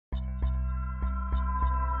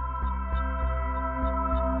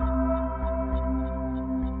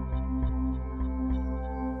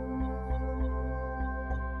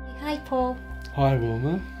Paul. Hi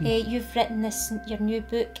Wilma. You've written your new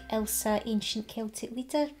book, Ilsa, Ancient Celtic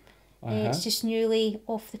Leader. It's just newly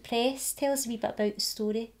off the press. Tell us a wee bit about the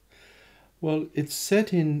story. Well, it's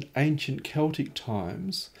set in ancient Celtic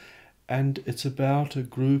times, and it's about a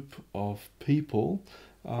group of people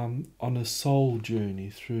on a soul journey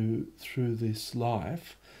through this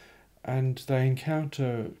life, and they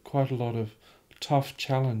encounter quite a lot of tough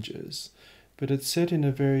challenges. But it's set in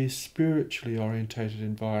a very spiritually orientated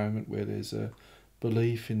environment where there's a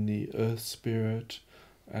belief in the earth spirit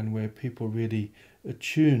and where people really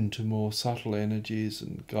attune to more subtle energies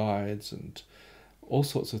and guides and all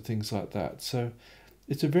sorts of things like that. So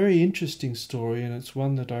it's a very interesting story, and it's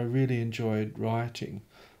one that I really enjoyed writing,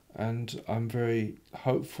 and I'm very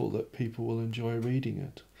hopeful that people will enjoy reading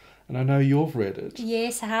it. And I know you've read it.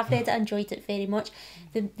 Yes, I have read it. I enjoyed it very much.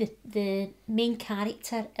 The main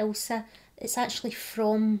character, Ilsa, it's actually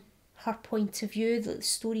from her point of view, that the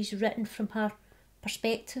story's written from her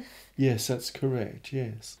perspective. Yes, that's correct,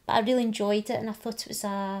 yes. But I really enjoyed it, and I thought it was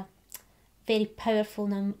a very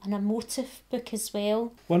powerful and emotive book as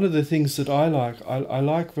well. One of the things that I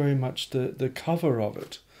like very much the cover of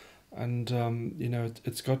it. And,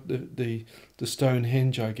 it's got the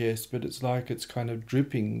Stonehenge, I guess, but it's like it's kind of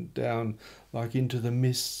dripping down like into the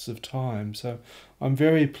mists of time. So I'm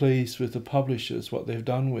very pleased with the publishers, what they've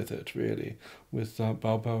done with it, really, with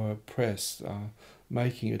Balboa Press,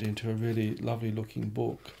 making it into a really lovely looking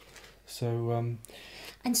book. So,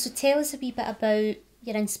 and so tell us a wee bit about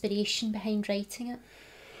your inspiration behind writing it.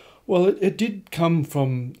 Well, it did come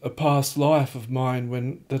from a past life of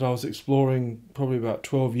mine that I was exploring probably about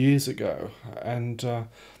 12 years ago, and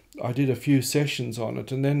I did a few sessions on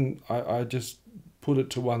it, and then I just put it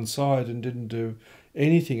to one side and didn't do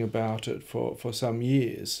anything about it for some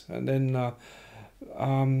years. And then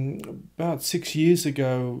about 6 years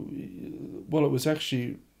ago, well, it was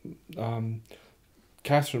actually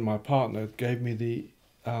Catherine, my partner, gave me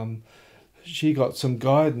she got some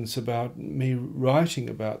guidance about me writing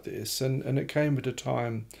about this, and it came at a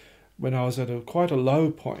time when I was at quite a low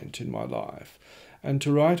point in my life. And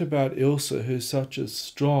to write about Ilsa, who's such a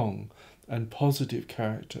strong and positive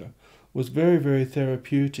character, was very, very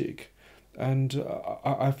therapeutic. And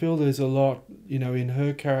I feel there's a lot, in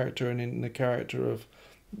her character and in the character of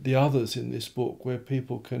the others in this book, where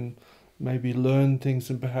people can maybe learn things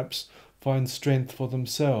and perhaps find strength for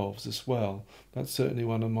themselves as well. That's certainly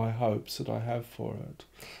one of my hopes that I have for it.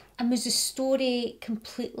 And was the story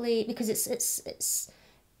completely, because it's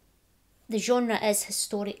the genre is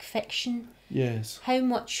historic fiction? Yes. How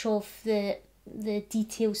much of the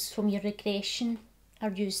details from your regression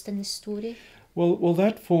are used in the story? Well,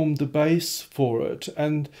 that formed the base for it,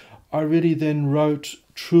 and I really then wrote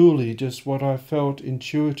truly just what I felt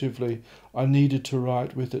intuitively I needed to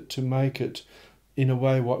write with it to make it, in a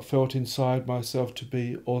way, what felt inside myself to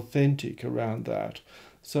be authentic around that.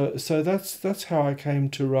 So that's how I came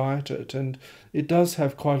to write it, and it does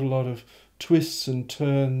have quite a lot of twists and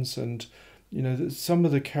turns, and some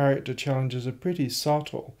of the character challenges are pretty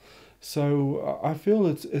subtle. So I feel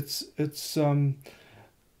it's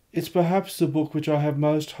perhaps the book which I have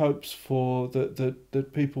most hopes for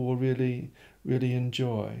that people will really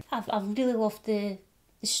enjoy. I've really loved the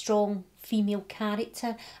strong female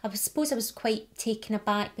character. I suppose I was quite taken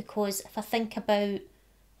aback, because if I think about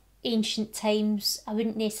ancient times, I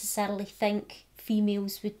wouldn't necessarily think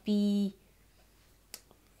females would be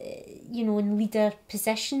in leader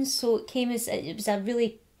positions. So it was a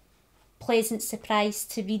really pleasant surprise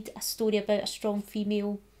to read a story about a strong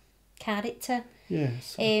female character.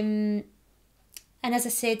 Yes. And as I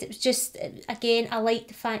said, it was just, again, I liked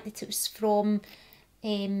the fact that it was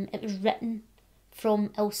written from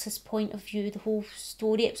Ilsa's point of view, the whole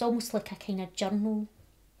story. It was almost like a kind of journal,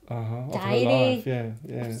 diary. Of her life,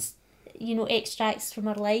 yeah. Extracts from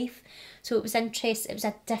her life. So it was interesting. It was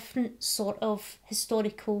a different sort of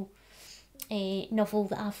historical novel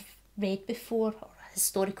that I've read before, or a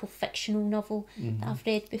historical fictional novel that I've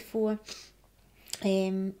read before.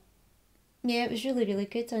 It was really, really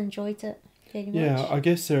good. I enjoyed it very much. Yeah, I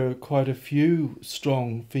guess there are quite a few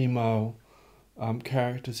strong female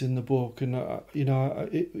characters in the book, and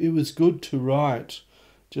it was good to write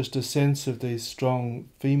just a sense of these strong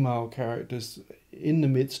female characters in the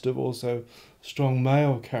midst of also strong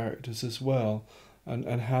male characters as well,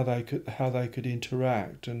 and how they could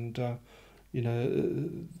interact, and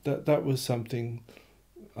that was something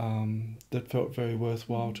that felt very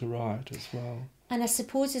worthwhile to write as well. And I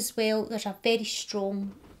suppose as well, there's a very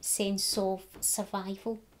strong sense of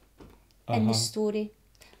survival in the story,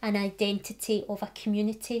 an identity of a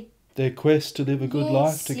community. Their quest to live a good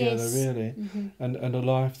life together, yes. really, and a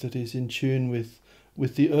life that is in tune with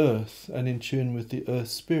with the earth and in tune with the earth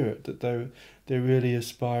spirit, that they're really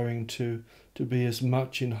aspiring to be as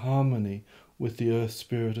much in harmony with the earth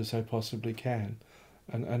spirit as they possibly can.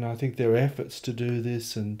 And I think their efforts to do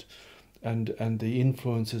this and the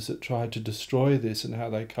influences that tried to destroy this and how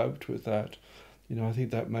they coped with that, I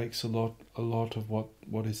think that makes a lot of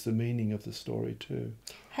what is the meaning of the story too.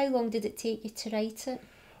 How long did it take you to write it?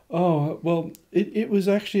 Oh, well, it was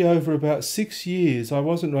actually over about 6 years. I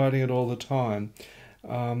wasn't writing it all the time.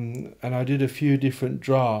 And I did a few different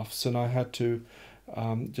drafts, and I had to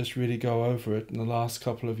just really go over it in the last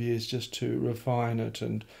couple of years just to refine it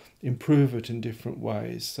and improve it in different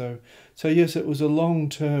ways. So yes, it was a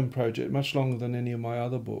long-term project, much longer than any of my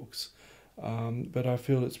other books. But I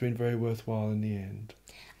feel it's been very worthwhile in the end.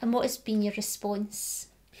 And what has been your response?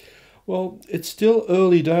 Well, it's still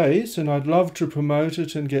early days, and I'd love to promote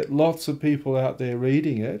it and get lots of people out there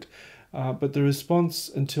reading it. But the response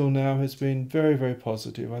until now has been very, very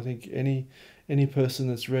positive. I think any person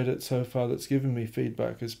that's read it so far that's given me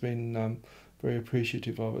feedback has been very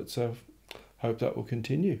appreciative of it. So I hope that will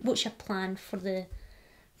continue. What's your plan for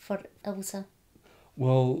Ilsa?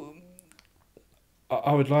 Well,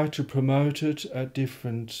 I would like to promote it at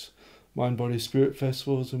different Mind, Body, Spirit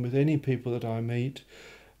festivals and with any people that I meet.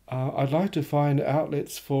 I'd like to find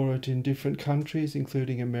outlets for it in different countries,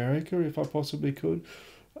 including America, if I possibly could.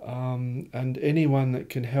 And anyone that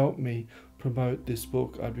can help me promote this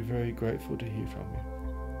book, I'd be very grateful to hear from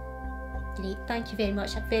you. Great, thank you very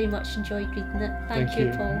much. I very much enjoyed reading it. Thank you,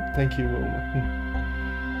 Paul. Thank you, Wilma.